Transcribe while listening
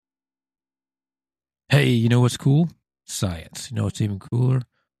Hey, you know what's cool? Science. You know what's even cooler?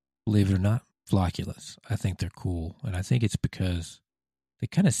 Believe it or not, flocculants. I think they're cool. And I think it's because they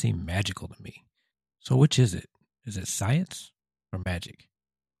kind of seem magical to me. So which is it? Is it science or magic?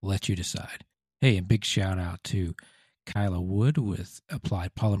 I'll let you decide. Hey, and big shout out to Kyla Wood with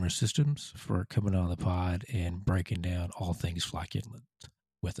Applied Polymer Systems for coming on the pod and breaking down all things flocculant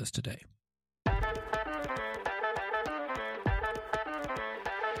with us today.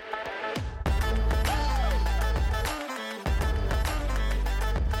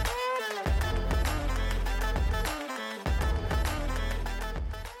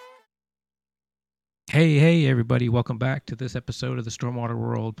 Hey, everybody. Welcome back to this episode of the Stormwater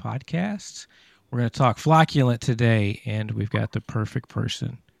World podcast. We're going to talk flocculant today, and we've got the perfect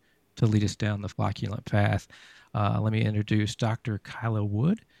person to lead us down the flocculant path. Let me introduce Dr. Kyla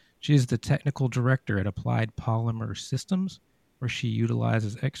Wood. She is the technical director at Applied Polymer Systems, where she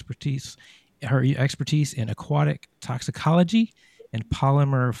utilizes her expertise in aquatic toxicology and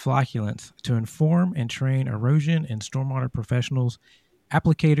polymer flocculants to inform and train erosion and stormwater professionals,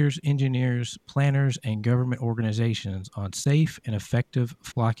 applicators, engineers, planners, and government organizations on safe and effective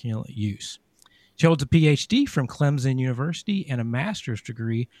flocculant use. She holds a PhD from Clemson University and a master's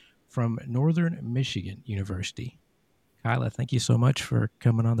degree from Northern Michigan University. Kyla, thank you so much for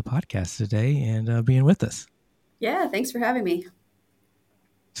coming on the podcast today and being with us. Yeah, thanks for having me.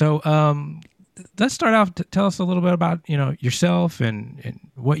 So let's start off. Tell us a little bit about yourself and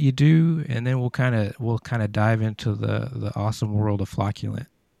what you do, and then we'll kind of dive into the awesome world of flocculant.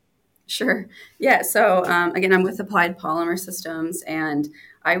 Sure. Yeah. So again, I'm with Applied Polymer Systems, and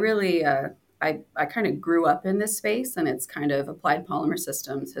I really I kind of grew up in this space, and it's kind of Applied Polymer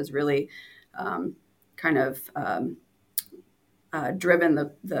Systems has really driven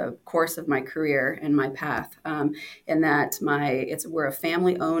the course of my career and my path. In that we're a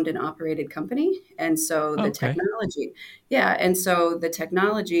family owned and operated company, and so the technology, the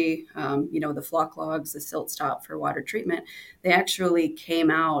flock logs, the silt stop for water treatment, they actually came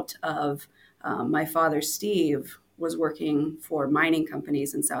out of my father Steve was working for mining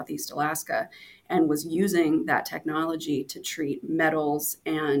companies in Southeast Alaska and was using that technology to treat metals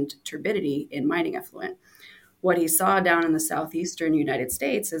and turbidity in mining effluent. What he saw down in the southeastern United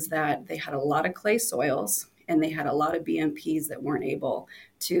States is that they had a lot of clay soils and they had a lot of BMPs that weren't able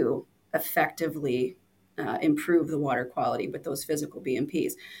to effectively improve the water quality with those physical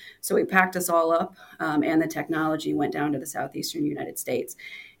BMPs. So he packed us all up and the technology went down to the southeastern United States.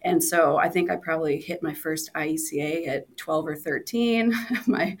 And so I think I probably hit my first IECA at 12 or 13.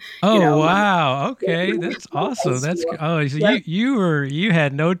 Wow. Okay. That's awesome. You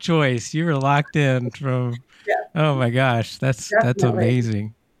had no choice. You were locked in from, oh my gosh. That's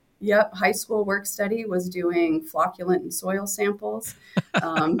amazing. Yep. High school work study was doing flocculant and soil samples.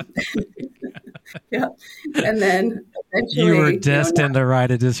 Yeah. And then eventually you were destined to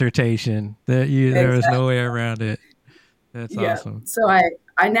write a dissertation. There was no way around it. That's awesome. So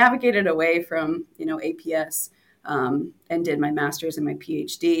I navigated away from, APS and did my master's and my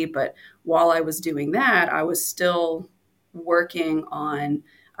PhD. But while I was doing that, I was still working on,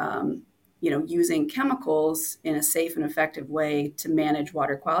 using chemicals in a safe and effective way to manage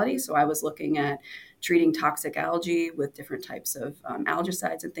water quality. So I was looking at treating toxic algae with different types of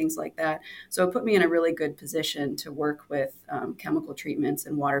algicides and things like that. So it put me in a really good position to work with chemical treatments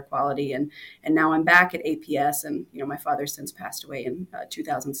and water quality. And now I'm back at APS, and my father since passed away in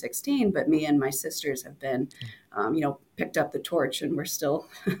 2016. But me and my sisters have been, picked up the torch, and we're still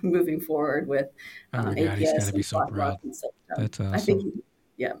moving forward with APS. He's got to be so proud. That's awesome. I think,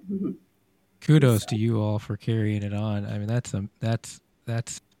 yeah. Mm-hmm. Kudos to you all for carrying it on. I mean, that's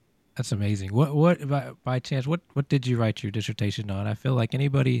amazing. What by chance, what did you write your dissertation on? I feel like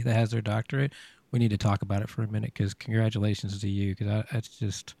anybody that has their doctorate, we need to talk about it for a minute, because congratulations to you, because it's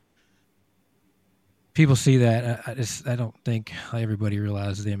just, people see that. I don't think everybody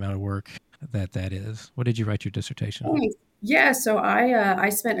realizes the amount of work that is. What did you write your dissertation on? Yeah, so I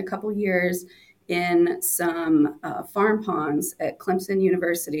spent a couple years in some farm ponds at Clemson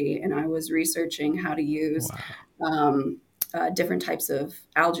University, and I was researching how to use different types of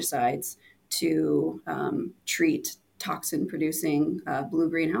algicides to treat toxin-producing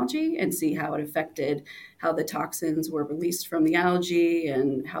blue-green algae and see how it affected how the toxins were released from the algae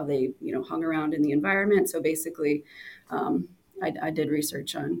and how they, hung around in the environment. So basically, I did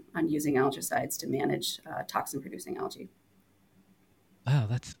research on using algicides to manage toxin-producing algae. Wow,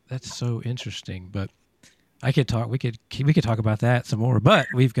 that's so interesting. But I could talk. We could talk about that some more. But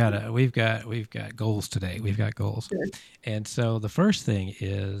we've got goals today. We've got goals, Sure. And so the first thing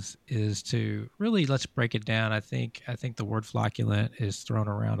is to really, let's break it down. I think the word flocculant is thrown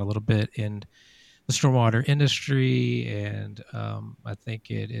around a little bit, and the stormwater industry, and I think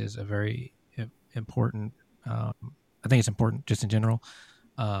it is a very important. Um, I think it's important just in general.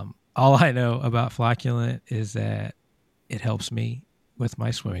 All I know about flocculant is that it helps me with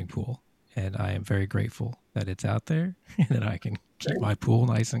my swimming pool, and I am very grateful that it's out there and that I can keep Sure. my pool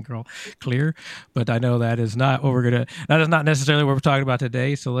nice and clear. But I know that is not what we're gonna. That is not necessarily what we're talking about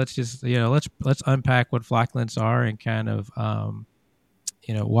today. So let's just let's unpack what flocculants are and kind of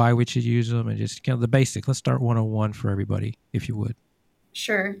why we should use them and just kind of the basics. Let's start 101 for everybody, if you would.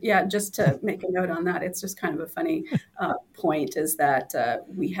 Sure. Yeah. Just to make a note on that, it's just kind of a funny point is that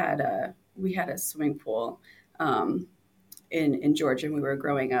we had a swimming pool in Georgia when we were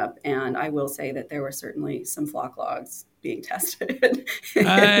growing up, and I will say that there were certainly some flock logs being tested.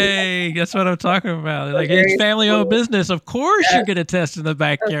 Hey, that's what I'm talking about. So Like it's various family owned schools. business. Of course, Yeah, you're gonna test in the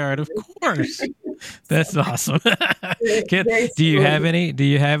backyard. Of course. That's so awesome. Can, various do you schools. have any? Do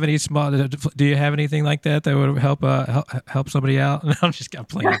you have any small? Do you have anything like that that would help somebody out? No, I'm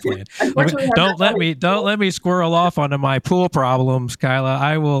playing. I'm playing. Unfortunately, I have not Don't let me squirrel off onto my pool problems, Kyla.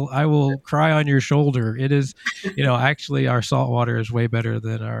 I will cry on your shoulder. It is, actually our salt water is way better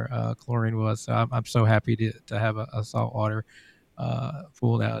than our chlorine was. So I'm so happy to have a salt water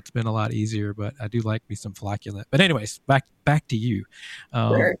pool now. It's been a lot easier, but I do like me some flocculant. But anyways, back to you.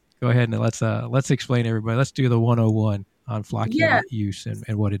 sure. Go ahead and let's explain everybody. Let's do the 101 on Yeah, flocculant use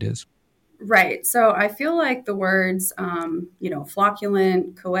and what it is. right. So I feel like the words,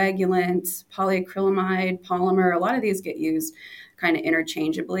 flocculant, coagulant, polyacrylamide, polymer, a lot of these get used kind of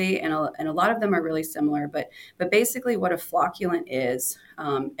interchangeably, and a lot of them are really similar. But basically, what a flocculant is,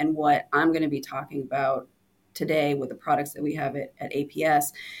 and what I'm going to be talking about today with the products that we have at APS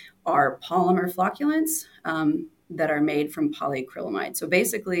are polymer flocculants that are made from polyacrylamide. So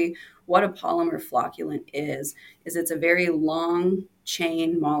basically, what a polymer flocculant is it's a very long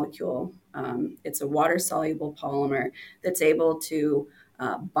chain molecule. It's a water soluble polymer that's able to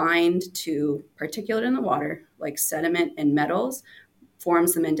bind to particulate in the water, like sediment and metals,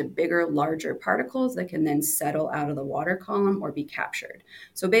 forms them into bigger, larger particles that can then settle out of the water column or be captured.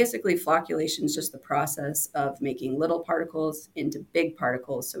 So basically, flocculation is just the process of making little particles into big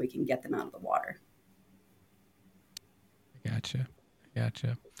particles so we can get them out of the water. I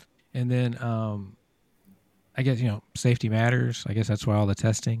gotcha. And then I guess safety matters. I guess that's why all the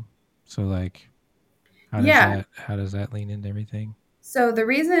testing. So like, Yeah. how does that lean into everything? So the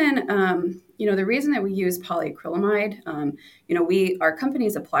reason that we use polyacrylamide, our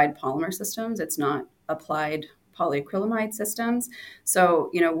company's applied polymer systems. It's not applied polyacrylamide systems. So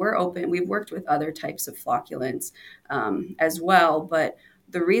we're open. We've worked with other types of flocculants as well, but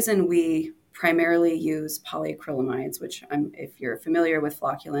the reason we primarily use polyacrylamides, which if you're familiar with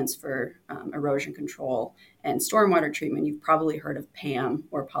flocculants for erosion control and stormwater treatment, you've probably heard of PAM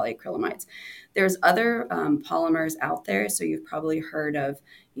or polyacrylamides. There's other polymers out there, so you've probably heard of,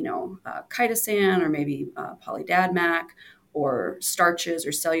 chitosan or maybe polydadmac or starches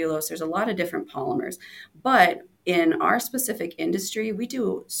or cellulose. There's a lot of different polymers, but in our specific industry, we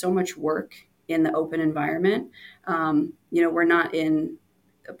do so much work in the open environment. We're not in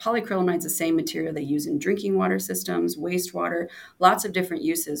polyacrylamide is the same material they use in drinking water systems, wastewater, lots of different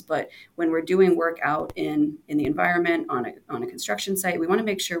uses. But when we're doing work out in the environment on a construction site, we want to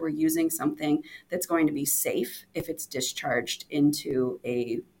make sure we're using something that's going to be safe if it's discharged into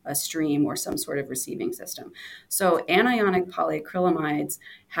a stream or some sort of receiving system. So anionic polyacrylamides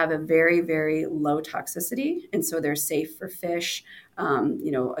have a very, very low toxicity, and so they're safe for fish.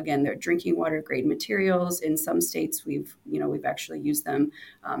 Again, they're drinking water grade materials. In some states, we've actually used them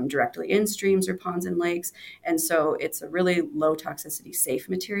directly in streams or ponds and lakes. And so it's a really low toxicity, safe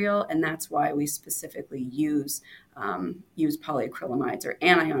material. And that's why we specifically use polyacrylamides or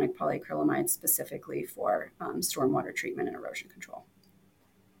anionic polyacrylamides specifically for stormwater treatment and erosion control.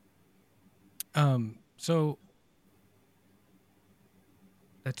 So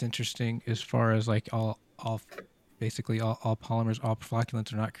that's interesting as far as like all basically all polymers, all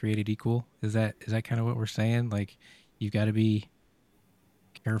flocculants are not created equal. Is that kind of what we're saying? Like you've got to be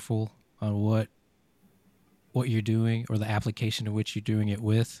careful on what you're doing or the application to which you're doing it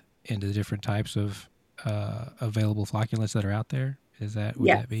with and the different types of available flocculants that are out there. Would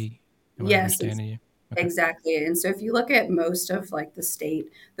Yes. that be, am I Yes, understanding you? Okay. exactly. And so if you look at most of like the state,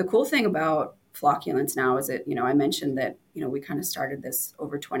 the cool thing about flocculants now is that, I mentioned that, we kind of started this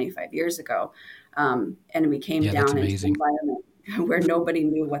over 25 years ago. And we came Yeah, that's down into an amazing. environment where nobody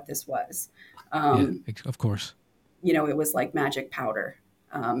knew what this was. Yeah, Um, of course. it was like magic powder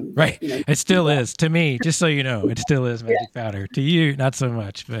that, Right. It still yeah, is to me. Just so you know, it still is yeah, magic powder. To you, not so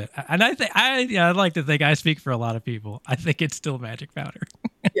much. But and I think I'd like to think I speak for a lot of people. I think it's still magic powder.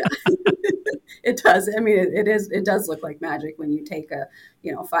 yeah. It does. I mean, it is. It does look like magic when you take a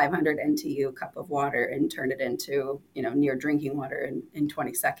 500 NTU cup of water and turn it into near drinking water in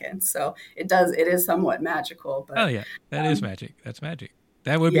 20 seconds. So it does. It is somewhat magical, Oh but yeah, that is magic. That's magic.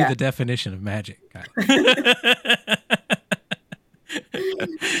 That would be yeah. the definition of magic, Kyla.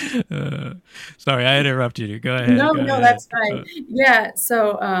 uh, sorry, I interrupted you. Go ahead. No, Go no, ahead. that's fine. Yeah.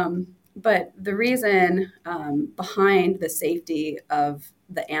 So, but the reason behind the safety of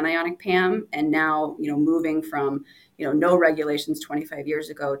the anionic PAM, and now moving from no regulations 25 years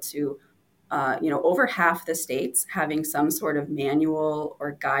ago to over half the states having some sort of manual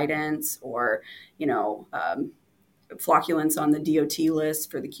or guidance or you know um, flocculants on the DOT list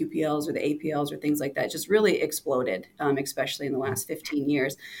for the QPLs or the APLs or things like that just really exploded, especially in the last 15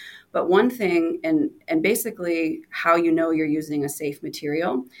 years. But one thing, and basically how you know you're using a safe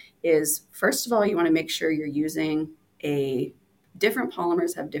material is, first of all, you want to make sure you're using a different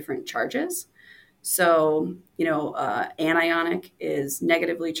polymers have different charges. So, anionic is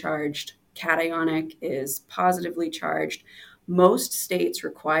negatively charged, cationic is positively charged. Most states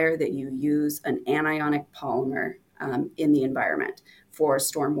require that you use an anionic polymer in the environment for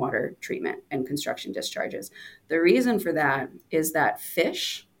stormwater treatment and construction discharges. The reason for that is that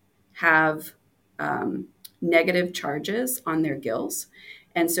fish have negative charges on their gills.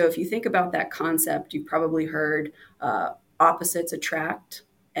 And so, if you think about that concept, you've probably heard opposites attract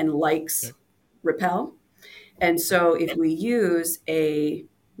and likes Okay. repel. And Yep. so if we use a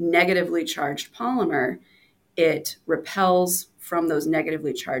negatively charged polymer, it repels from those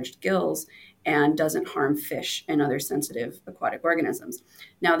negatively charged gills and doesn't harm fish and other sensitive aquatic organisms.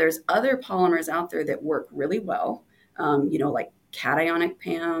 Now, there's other polymers out there that work really well, like cationic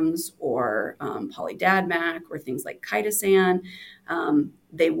PAMs or polydadmac or things like chitosan.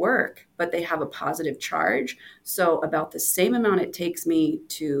 They work, but they have a positive charge. So, about the same amount it takes me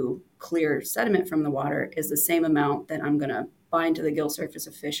to clear sediment from the water is the same amount that I'm going to bind to the gill surface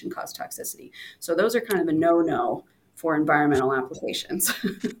of fish and cause toxicity. So those are kind of a no-no for environmental applications.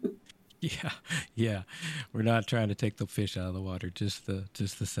 Yeah, yeah. We're not trying to take the fish out of the water, just the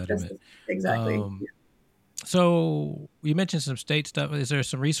Just sediment. exactly. Um, so you mentioned some state stuff. Is there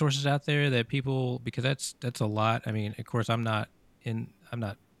some resources out there that people, because that's a lot. I mean, of course, I'm not in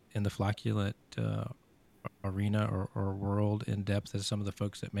the flocculant arena or world in depth as some of the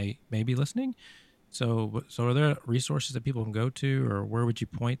folks that may be listening. So are there resources that people can go to, or where would you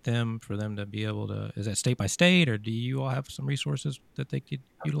point them for them to be able to? Is that state by state, or do you all have some resources that they could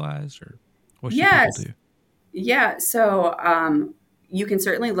utilize, or what should people Yes. do? Yeah. So you can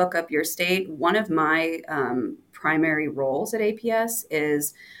certainly look up your state. One of my primary roles at APS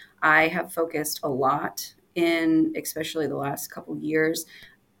is I have focused a lot in, especially the last couple years,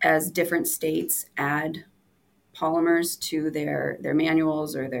 as different states add polymers to their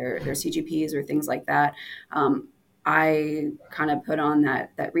manuals or their CGPs or things like that. I kind of put on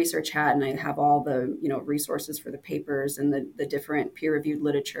that research hat, and I have all the resources for the papers and the different peer reviewed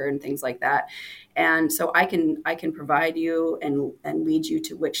literature and things like that. And so I can provide you and lead you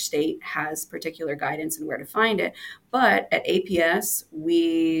to which state has particular guidance and where to find it. But at APS,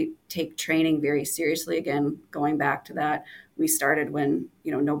 we take training very seriously. Again, going back to that, we started when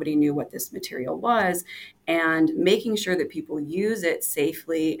nobody knew what this material was, and making sure that people use it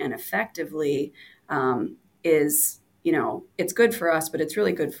safely and effectively is it's good for us, but it's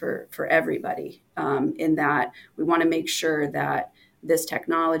really good for everybody, in that we want to make sure that this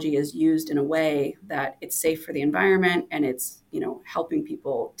technology is used in a way that it's safe for the environment and it's helping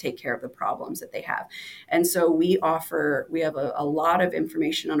people take care of the problems that they have. And so we have a lot of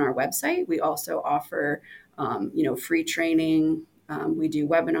information on our website. We also offer free training. We do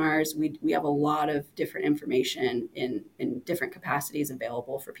webinars. We have a lot of different information in different capacities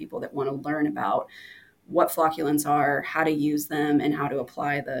available for people that want to learn about what flocculants are, how to use them, and how to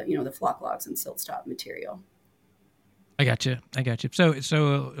apply the flock logs and silt stop material. I got you. I got you.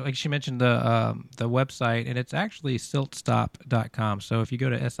 So like she mentioned the website, and it's actually siltstop.com. So if you go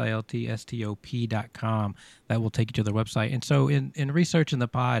to siltstop.com, that will take you to their website. And so in researching the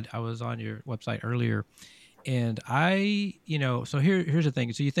pod, I was on your website earlier, and so here's the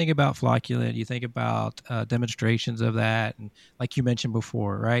thing. So you think about flocculant, you think about demonstrations of that, and like you mentioned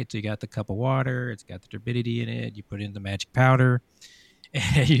before, right? So you got the cup of water, it's got the turbidity in it, you put in the magic powder,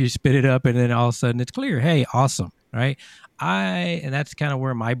 and you spit it up, and then all of a sudden it's clear. Hey, awesome, right? And that's kind of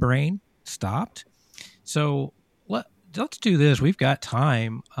where my brain stopped. So let's do this. We've got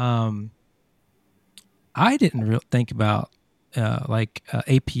time. I didn't think about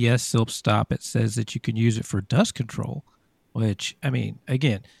APS silk stop. It says that you can use it for dust control. Which, I mean,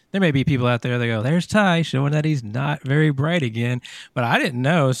 again, there may be people out there that go, there's Ty showing that he's not very bright again. But I didn't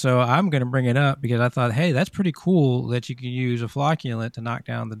know. So I'm going to bring it up because I thought, hey, that's pretty cool that you can use a flocculant to knock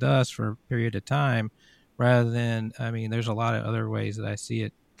down the dust for a period of time rather than, I mean, there's a lot of other ways that I see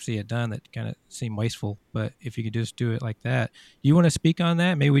it done that kind of seem wasteful. But if you could just do it like that, do you want to speak on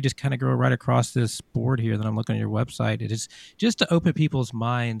that? Maybe we just kind of go right across this board here that I'm looking at your website. It is just to open people's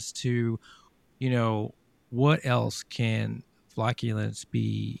minds to, you know, what else can flocculants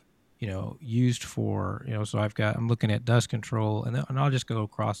be, used for? So I'm looking at dust control, and I'll just go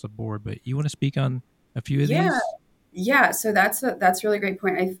across the board. But you want to speak on a few of Yeah, these? yeah. So that's a really great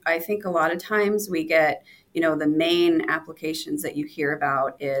point. I think a lot of times we get, the main applications that you hear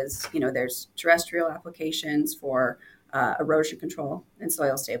about is, there's terrestrial applications for erosion control and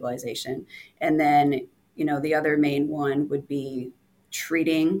soil stabilization. And then, the other main one would be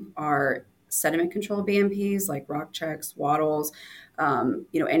treating our sediment control BMPs like rock checks, wattles,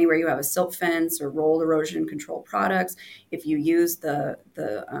 anywhere you have a silt fence or rolled erosion control products. If you use the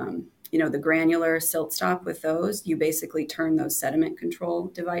granular silt stop with those, you basically turn those sediment control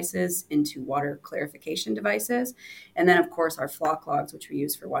devices into water clarification devices. And then, of course, our flock logs, which we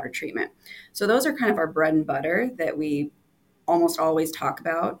use for water treatment. So those are kind of our bread and butter that we almost always talk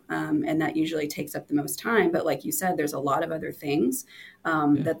about, and that usually takes up the most time. But like you said, there's a lot of other things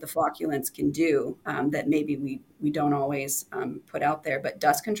Yeah. that the flocculants can do that maybe we don't always put out there. But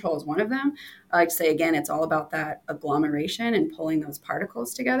dust control is one of them. I like to say again, it's all about that agglomeration and pulling those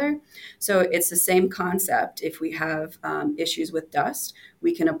particles together. So it's the same concept. If we have issues with dust,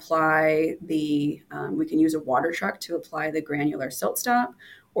 we can we can use a water truck to apply the granular silt stop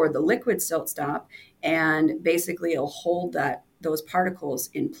or the liquid silt stop, and basically it'll hold those particles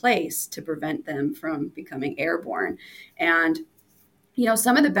in place to prevent them from becoming airborne. And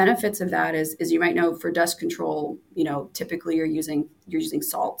some of the benefits of that is you might know for dust control, typically you're using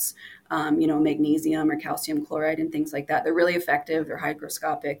salts, magnesium or calcium chloride and things like that. They're really effective. They're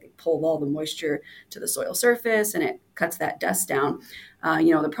hygroscopic. They pull all the moisture to the soil surface and it cuts that dust down.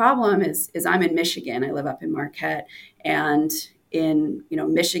 The problem is I'm in Michigan. I live up in Marquette, and in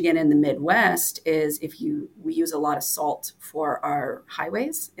Michigan in the Midwest is we use a lot of salt for our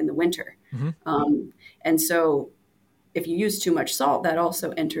highways in the winter, Mm-hmm. and so if you use too much salt, that also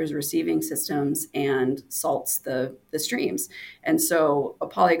enters receiving systems and salts the streams. And so a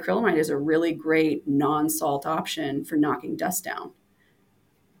polyacrylamide is a really great non-salt option for knocking dust down.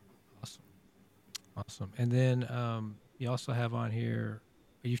 Awesome. Awesome. And then you also have on here,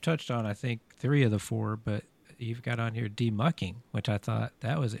 you've touched on, I think, three of the four, but you've got on here demucking, which I thought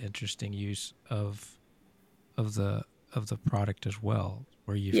that was an interesting use of the of the product as well,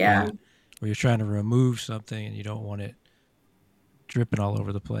 Yeah. where you're trying to remove something and you don't want it dripping all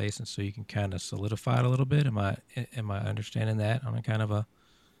over the place, and so you can kind of solidify it a little bit. Am I understanding that on a kind of a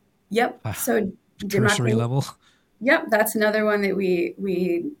Yep. uh, So cursory demucking. level? Yep, that's another one that we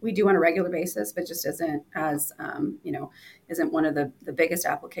do on a regular basis, but just isn't as isn't one of the biggest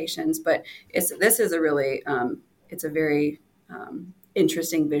applications. But this is a really it's a very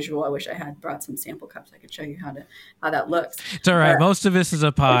interesting visual. I wish I had brought some sample cups. I could show you how that looks. It's all right. But Most of this is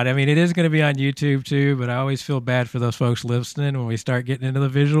a pod. I mean, it is going to be on YouTube too, but I always feel bad for those folks listening when we start getting into the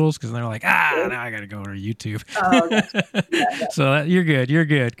visuals because they're like, now I got to go to YouTube. oh, gotcha. Yeah, So you're good. You're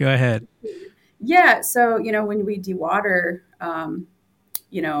good. Go ahead. yeah. So when we dewater,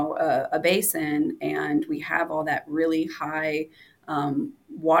 a basin, and we have all that really high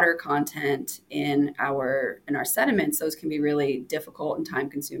water content in our sediments, those can be really difficult and time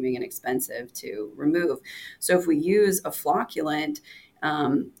consuming and expensive to remove. So if we use a flocculant,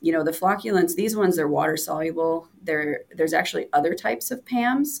 the flocculants, these ones are water soluble. There's actually other types of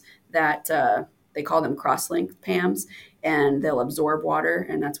PAMs that they call them cross-link PAMs, and they'll absorb water,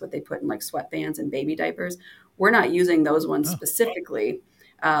 and that's what they put in like sweatbands and baby diapers. We're not using those ones Oh, specifically,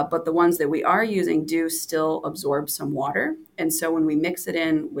 but the ones that we are using do still absorb some water. And so when we mix it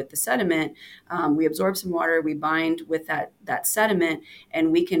in with the sediment, we absorb some water, we bind with that sediment,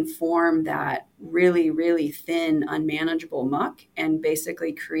 and we can form that really, really thin, unmanageable muck and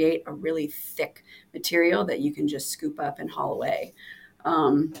basically create a really thick material that you can just scoop up and haul away.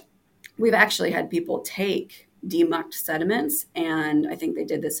 Um, we've actually had people take demucked sediments, and I think they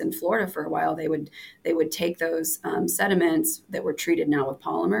did this in Florida for a while. They would take those sediments that were treated now with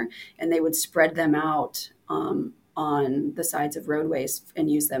polymer, and they would spread them out on the sides of roadways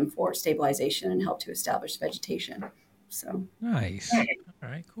and use them for stabilization and help to establish vegetation. So nice. All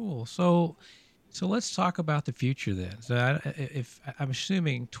right, cool. So let's talk about the future then. So if I'm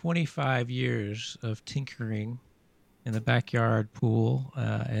assuming 25 years of tinkering in the backyard pool,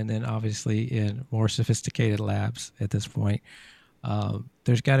 and then obviously in more sophisticated labs at this point.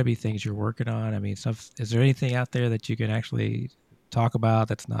 There's got to be things you're working on. I mean, is there anything out there that you can actually talk about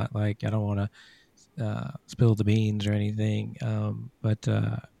that's not like, I don't want to spill the beans or anything, but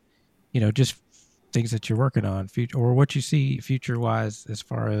just things that you're working on, future, or what you see future wise as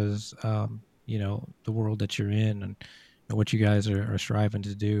far as the world that you're in, and what you guys are striving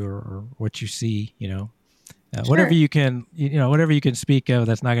to do, or what you see, whatever Sure. you can, whatever you can speak of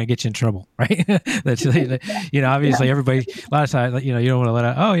that's not going to get you in trouble, right? That's, Yeah, obviously everybody, a lot of times, you don't want to let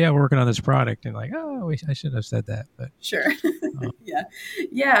out, oh yeah, we're working on this product, and like, oh, I should have said that, but sure. um, Yeah.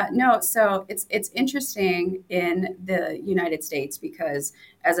 Yeah, no, so it's interesting in the United States because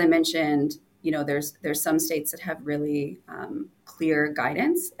as I mentioned, there's some states that have really clear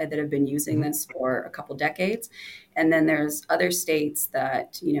guidance that have been using mhm, this for a couple decades. And then there's other states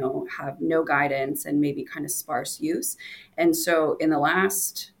that, have no guidance and maybe kind of sparse use. And so in the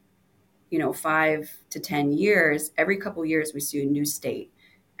last 5 to 10 years, every couple years we see a new state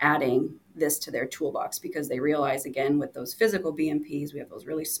adding this to their toolbox because they realize, again, with those physical BMPs, we have those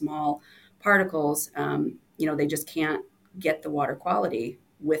really small particles. They just can't get the water quality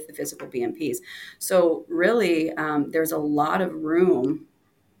with the physical BMPs. So really, there's a lot of room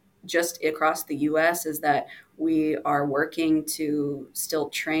just across the US is that we are working to still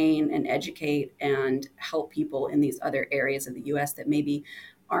train and educate and help people in these other areas of the US that maybe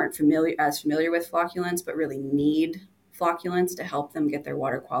aren't familiar with flocculants, but really need flocculants to help them get their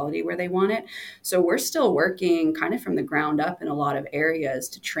water quality where they want it. So we're still working kind of from the ground up in a lot of areas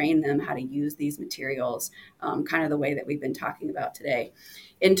to train them how to use these materials, kind of the way that we've been talking about today.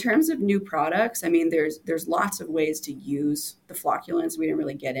 In terms of new products, I mean, there's lots of ways to use the flocculants. We didn't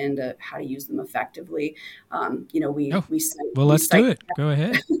really get into how to use them effectively. oh, We cite, well, we let's do cite it, go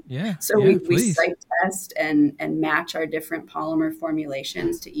ahead, yeah, so yeah, we please. site test and match our different polymer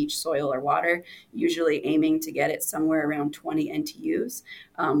formulations to each soil or water, usually aiming to get it somewhere around 20 NTUs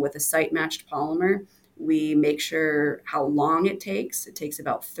with a site matched polymer. We make sure how long it takes. It takes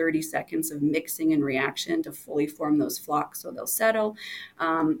about 30 seconds of mixing and reaction to fully form those flocks so they'll settle.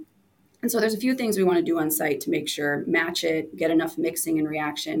 And so there's a few things we want to do on site to make sure match it, get enough mixing and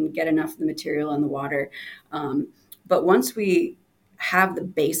reaction, get enough of the material in the water. But once we have the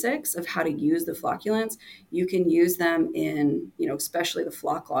basics of how to use the flocculants, you can use them in, especially the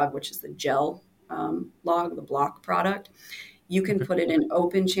flock log, which is the gel log, the block product. You can Okay. put it in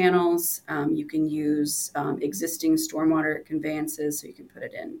open channels. You can use existing stormwater conveyances. So you can put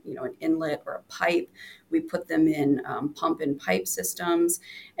it in, an inlet or a pipe. We put them in pump and pipe systems.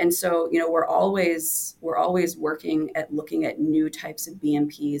 And so, we're always working at looking at new types of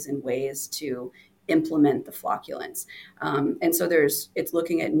BMPs and ways to implement the flocculants. And so it's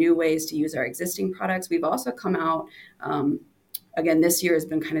looking at new ways to use our existing products. We've also come out, again, this year has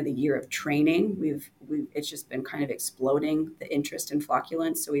been kind of the year of training. It's just been kind of exploding the interest in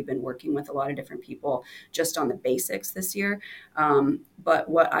flocculants. So we've been working with a lot of different people just on the basics this year. But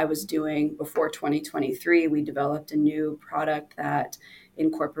what I was doing before 2023, we developed a new product that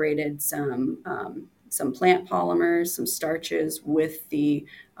incorporated some plant polymers, some starches with the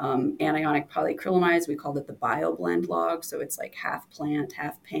anionic polyacrylamides. We called it the BioBlend log. So it's like half plant,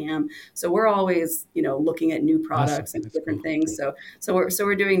 half PAM. So we're always, looking at new Awesome, products and that's different cool. things. So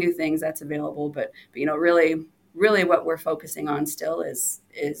we're doing new things that's available. But really what we're focusing on still is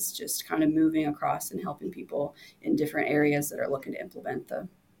just kind of moving across and helping people in different areas that are looking to implement the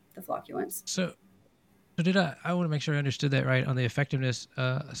flocculants. So did I want to make sure I understood that right on the effectiveness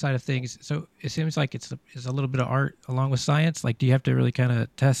side of things. So it seems like it's a little bit of art along with science. Like, do you have to really kind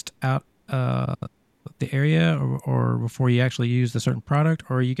of test out the area, or before you actually use the certain product,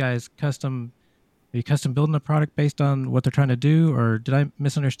 or are you guys are you custom building a product based on what they're trying to do, or did I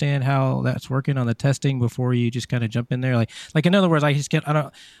misunderstand how that's working on the testing before you just kind of jump in there? Like in other words, I just can't. I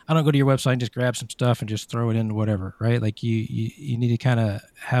don't go to your website and just grab some stuff and just throw it into whatever, right? Like you need to kind of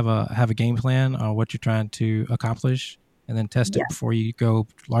have a game plan on what you're trying to accomplish, and then test it Yes. before you go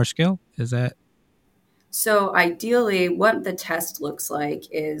large scale. Is that So ideally, what the test looks like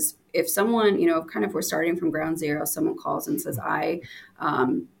is if someone, kind of we're starting from ground zero, someone calls and says, I've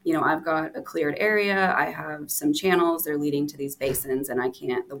got a cleared area, I have some channels, they're leading to these basins, and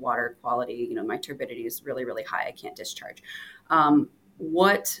the water quality, my turbidity is really, really high, I can't discharge.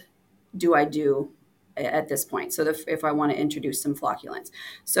 What do I do at this point? So if I want to introduce some flocculants.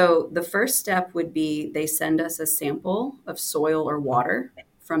 So the first step would be they send us a sample of soil or oh, water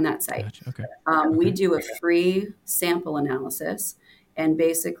from that site. gotcha? Okay, We okay, do a free sample analysis, and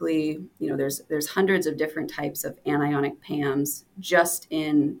basically, there's hundreds of different types of anionic PAMs just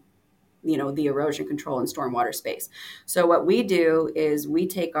in the erosion control and stormwater space. So what we do is we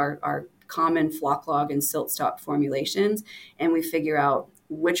take our common flock log and silt stop formulations, and we figure out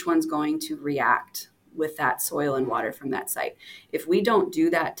which one's going to react with that soil and water from that site. If we don't do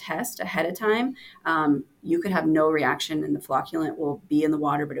that test ahead of time, you could have no reaction, and the flocculant will be in the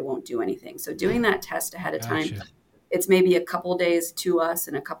water, but it won't do anything. So doing that test ahead of time, Gotcha. it's maybe a couple days to us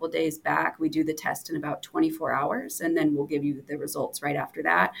and a couple days back. We do the test in about 24 hours, and then we'll give you the results right after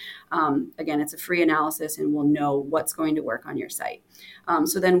that. Again, it's a free analysis, and we'll know what's going to work on your site.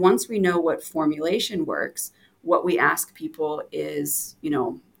 So then once we know what formulation works, what we ask people is,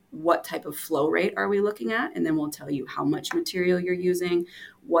 what type of flow rate are we looking at? And then we'll tell you how much material you're using.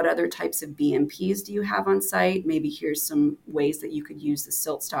 What other types of BMPs do you have on site? Maybe here's some ways that you could use the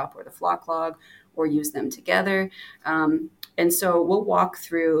silt stop or the flock log, or use them together. And so we'll walk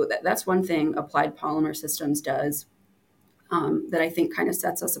through that. That's one thing Applied Polymer Systems does, that I think kind of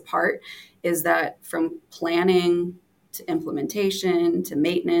sets us apart, is that from planning to implementation to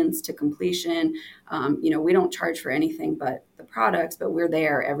maintenance to completion, we don't charge for anything but the products, but we're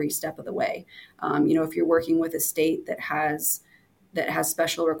there every step of the way. If you're working with a state that has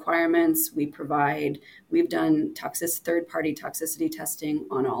special requirements, we've done third-party toxicity testing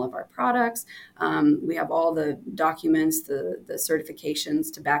on all of our products. We have all the documents, the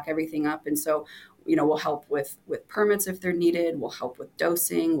certifications to back everything up. And so, we'll help with permits if they're needed. We'll help with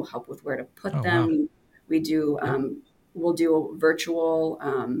dosing. We'll help with where to put Oh, wow. them. We do, Yep. we'll do a virtual,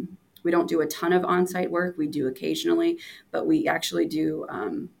 we don't do a ton of on-site work. We do occasionally, but we actually do,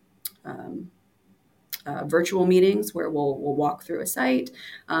 um, virtual meetings where we'll walk through a site.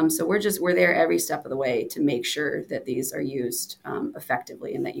 So we're there every step of the way to make sure that these are used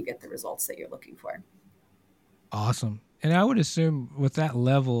effectively and that you get the results that you're looking for. Awesome. And I would assume with that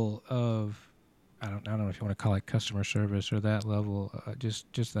level of, I don't know if you want to call it customer service, or that level,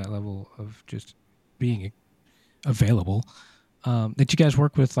 just that level of just being available, that you guys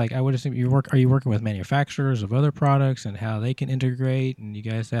work with, like, I would assume are you working with manufacturers of other products and how they can integrate, and you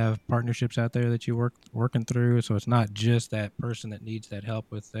guys have partnerships out there that you working through, so it's not just that person that needs that help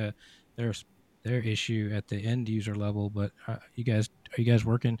with their their issue at the end user level, but are you guys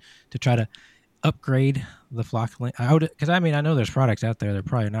working to try to upgrade the flocculant? Because I mean, I know there's products out there that are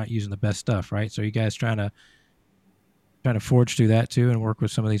probably not using the best stuff, right? So you guys trying to forge through that too, and work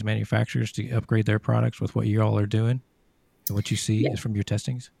with some of these manufacturers to upgrade their products with what you all are doing and what you see Yeah. is from your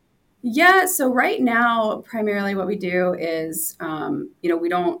testings. Yeah. So right now, primarily what we do is, we're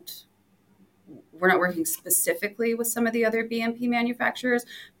not working specifically with some of the other BMP manufacturers,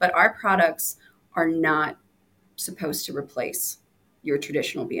 but our products are not supposed to replace your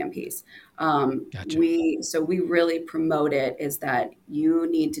traditional BMPs. Gotcha. We really promote it, is that you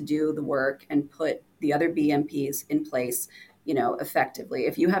need to do the work and put the other BMPs in place, effectively.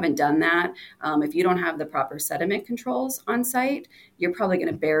 If you haven't done that, if you don't have the proper sediment controls on site, you're probably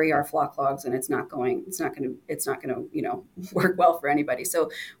going to bury our flock logs, and it's not going to work well for anybody. So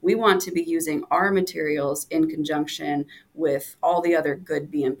we want to be using our materials in conjunction with all the other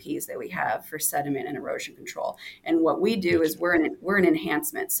good BMPs that we have for sediment and erosion control. And what we do Gotcha. is we're an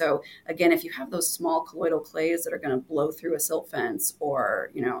enhancement. So again, if you have those small colloidal clays that are going to blow through a silt fence,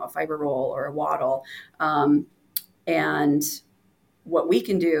 or a fiber roll or a wattle, and what we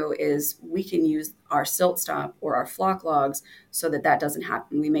can do is we can use our silt stop or our flock logs so that doesn't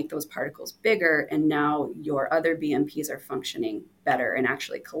happen. We make those particles bigger, and now your other BMPs are functioning better and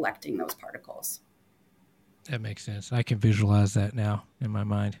actually collecting those particles. That makes sense. I can visualize that now in my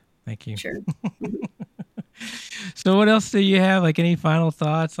mind. Thank you. Sure. Mhm. So what else do you have? Like, any final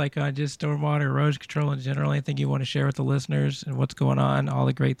thoughts, like, on just stormwater erosion control in general? Anything you want to share with the listeners and what's going on, all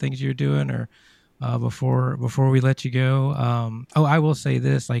the great things you're doing, or before we let you go? Oh, I will say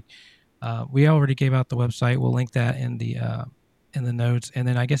this: like, we already gave out the website. We'll link that in the notes, and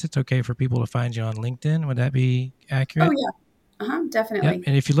then I guess it's okay for people to find you on LinkedIn. Would that be Oh accurate? yeah. Yep. Definitely.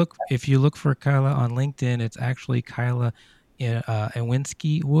 And if you look for Kyla on LinkedIn, it's actually Kyla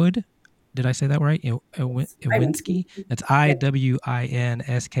Iwinski Wood. Did I say that right? Iwinski. Ivinsky. That's Yep.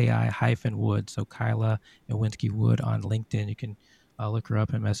 IWINSKI hyphen Wood. So Kyla Iwinski Wood on LinkedIn. You can look her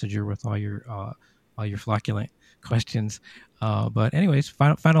up and message her with all your flocculent questions. But anyways,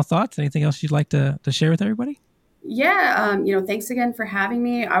 final thoughts. Anything else you'd like to share with everybody? Yeah, thanks again for having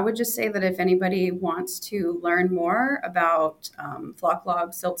me. I would just say that if anybody wants to learn more about flock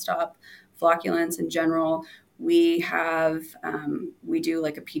log, silt stop, flocculants in general, we do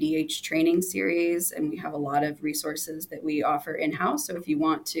like a PDH training series, and we have a lot of resources that we offer in house. So if you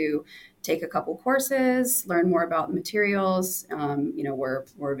want to take a couple courses, learn more about the materials,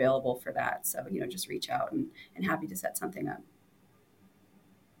 we're available for that. So just reach out, and happy to set something up.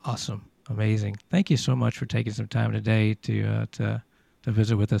 Awesome. Amazing. Thank you so much for taking some time today to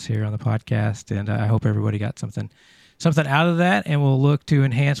visit with us here on the podcast, and I hope everybody got something out of that, and we'll look to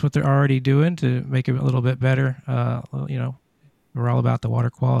enhance what they're already doing to make it a little bit better. We're all about the water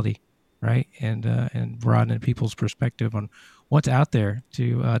quality, right? And broadening people's perspective on what's out there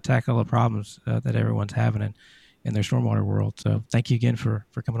to tackle the problems that everyone's having in their stormwater world. So thank you again for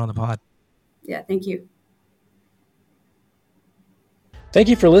coming on the pod. Yeah, thank you. Thank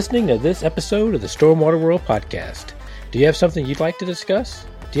you for listening to this episode of the Stormwater World podcast. Do you have something you'd like to discuss?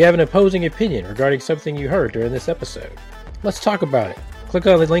 Do you have an opposing opinion regarding something you heard during this episode? Let's talk about it. Click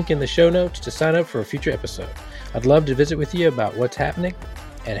on the link in the show notes to sign up for a future episode. I'd love to visit with you about what's happening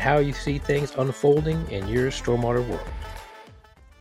and how you see things unfolding in your stormwater world.